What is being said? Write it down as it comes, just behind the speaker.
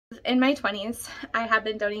in my 20s, I have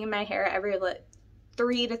been donating my hair every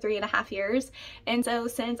 3 to 3.5 years, and so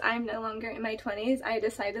since I'm no longer in my 20s, I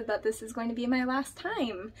decided that this is going to be my last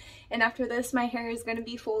time, and after this my hair is going to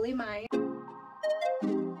be fully mine.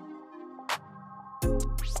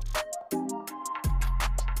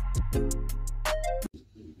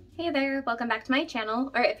 Hey there, welcome back to my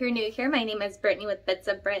channel, or if you're new here, my name is Brittany with Bits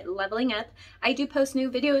of Brit Leveling Up. I do post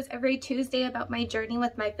new videos every Tuesday about my journey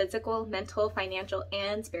with my physical, mental, financial,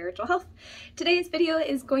 and spiritual health. Today's video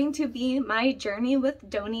is going to be my journey with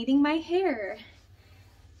donating my hair.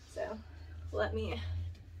 So let me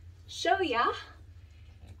show ya.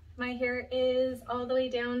 My hair is all the way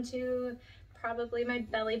down to probably my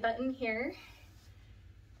belly button here.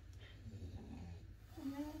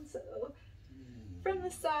 And so from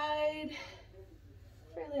the side,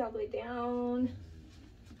 fairly all the way down.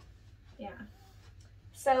 Yeah.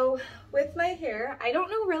 So with my hair, I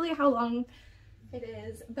don't know really how long it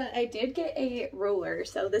is, but I did get a roller,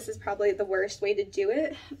 so this is probably the worst way to do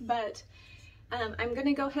it, but I'm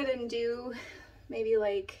gonna go ahead and do maybe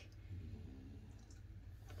like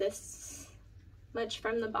this much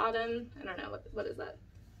from the bottom. I don't know, what is that?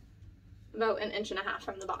 About 1.5 inches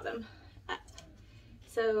from the bottom up.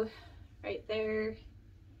 So right there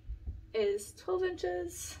is 12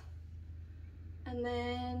 inches. And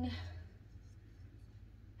then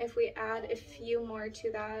if we add a few more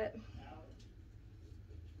to that,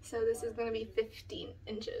 so this is gonna be 15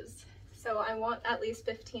 inches. So I want at least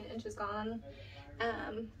 15 inches gone.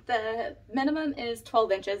 The minimum is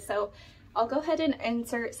 12 inches. So I'll go ahead and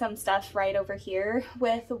insert some stuff right over here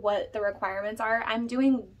with what the requirements are. I'm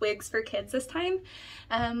doing Wigs For Kids this time.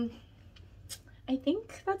 I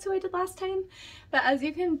think that's who I did last time, but as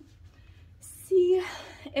you can see,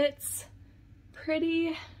 it's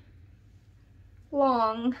pretty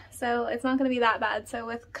long, so it's not going to be that bad. So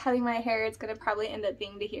with cutting my hair, it's going to probably end up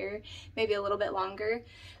being to here, maybe a little bit longer,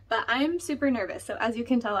 but I'm super nervous. So as you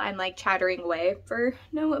can tell, I'm like chattering away for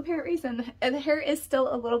no apparent reason. The hair is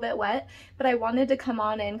still a little bit wet, but I wanted to come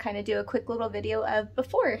on and kind of do a quick little video of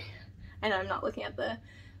before. I know I'm not looking at the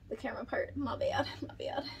camera part. My bad, my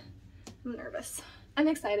bad. I'm nervous. I'm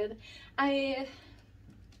excited.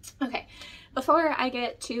 Okay, before I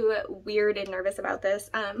get too weird and nervous about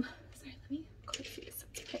this, sorry, let me close these.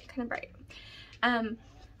 It's kind of bright.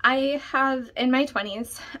 I have, in my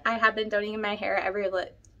 20s, I have been donating my hair every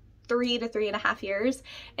 3 to 3.5 years,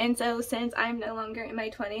 and so since I'm no longer in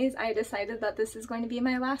my 20s, I decided that this is going to be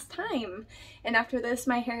my last time, and after this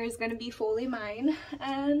my hair is going to be fully mine,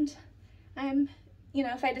 and you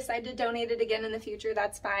know, if I decide to donate it again in the future,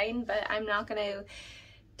 that's fine, but I'm not going to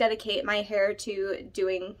dedicate my hair to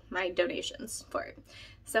doing my donations for it.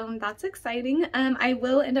 So that's exciting. I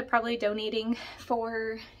will end up probably donating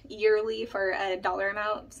for yearly for a dollar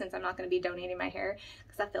amount, since I'm not going to be donating my hair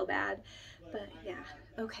because I feel bad. But yeah,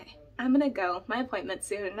 okay. I'm going to go. My appointment's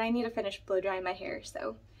soon and I need to finish blow drying my hair,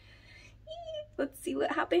 so let's see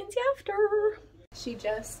what happens after. She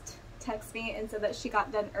just text me and said that she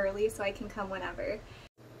got done early so I can come whenever.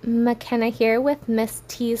 McKenna here with Miss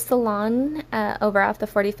T's Salon over off the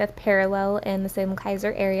 45th parallel in the Salem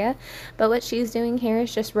Kaiser area, but what she's doing here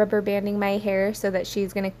is just rubber banding my hair so that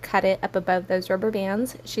she's going to cut it up above those rubber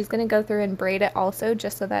bands. She's going to go through and braid it also,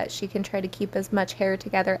 just so that she can try to keep as much hair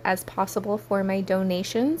together as possible for my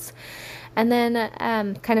donations. And then,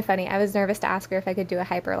 kind of funny, I was nervous to ask her if I could do a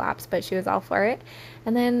hyperlapse, but she was all for it.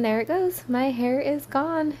 And then there it goes. My hair is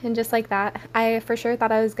gone. And just like that, I for sure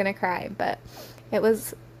thought I was going to cry, but it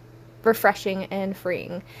was refreshing and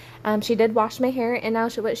freeing. She did wash my hair, and now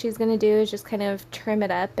what she's going to do is just kind of trim it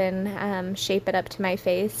up and shape it up to my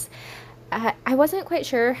face. I wasn't quite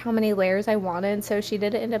sure how many layers I wanted, so she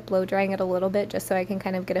did end up blow drying it a little bit just so I can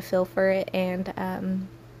kind of get a feel for it, and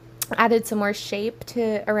added some more shape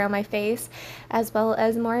to around my face, as well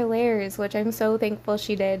as more layers, which I'm so thankful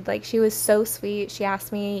she did. Like, she was so sweet. She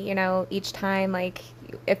asked me, you know, each time, like,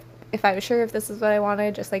 if I was sure if this is what I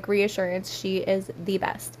wanted, just like reassurance. She is the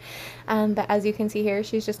best. But as you can see here,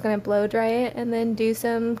 she's just gonna blow dry it and then do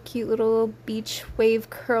some cute little beach wave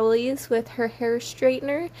curlies with her hair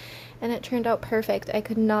straightener, and it turned out perfect. I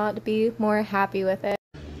could not be more happy with it.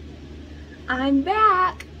 I'm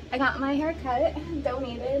back. I got my hair cut,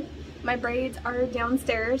 donated. My braids are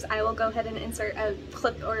downstairs. I will go ahead and insert a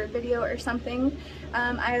clip or a video or something.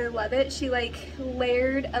 I love it. She like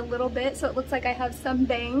layered a little bit so it looks like I have some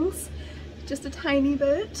bangs, just a tiny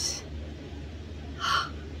bit.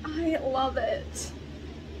 I love it.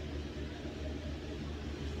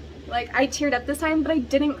 Like, I teared up this time, but I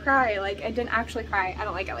didn't cry. Like, I didn't actually cry. I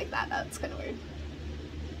don't like it like that. That's kind of weird.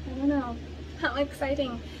 I don't know. How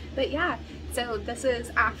exciting. But yeah, So this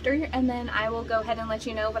is after, and then I will go ahead and let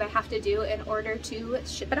you know what I have to do in order to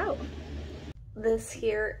ship it out. This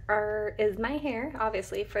here is my hair,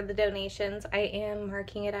 obviously, for the donations. I am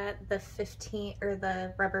marking it at the 15, or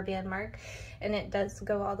the rubber band mark, and it does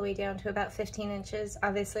go all the way down to about 15 inches.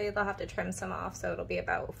 Obviously, they'll have to trim some off, so it'll be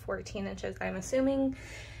about 14 inches, I'm assuming.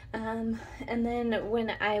 And then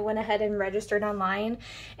when I went ahead and registered online,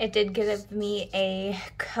 it did give me a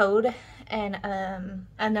code and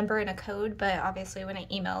a number and a code, but obviously when I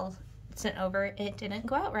sent over, it didn't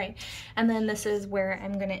go out right. And then this is where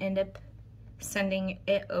I'm gonna end up sending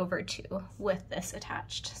it over to with this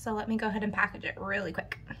attached. So let me go ahead and package it really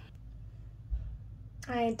quick.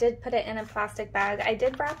 I did put it in a plastic bag. I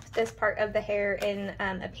did wrap this part of the hair in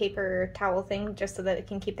a paper towel thing just so that it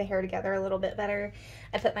can keep the hair together a little bit better.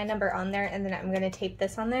 I put my number on there, and then I'm going to tape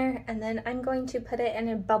this on there, and then I'm going to put it in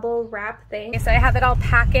a bubble wrap thing. Okay, so I have it all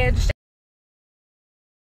packaged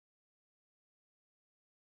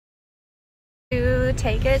to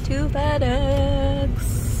take it to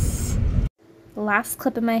FedEx. Last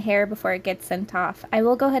clip of my hair before it gets sent off. I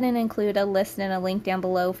will go ahead and include a list and a link down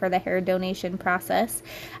below for the hair donation process.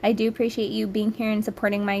 I do appreciate you being here and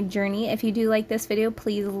supporting my journey. If you do like this video,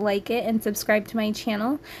 please like it and subscribe to my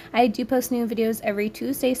channel. I do post new videos every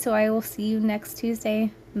Tuesday, so I will see you next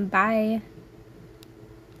Tuesday. Bye.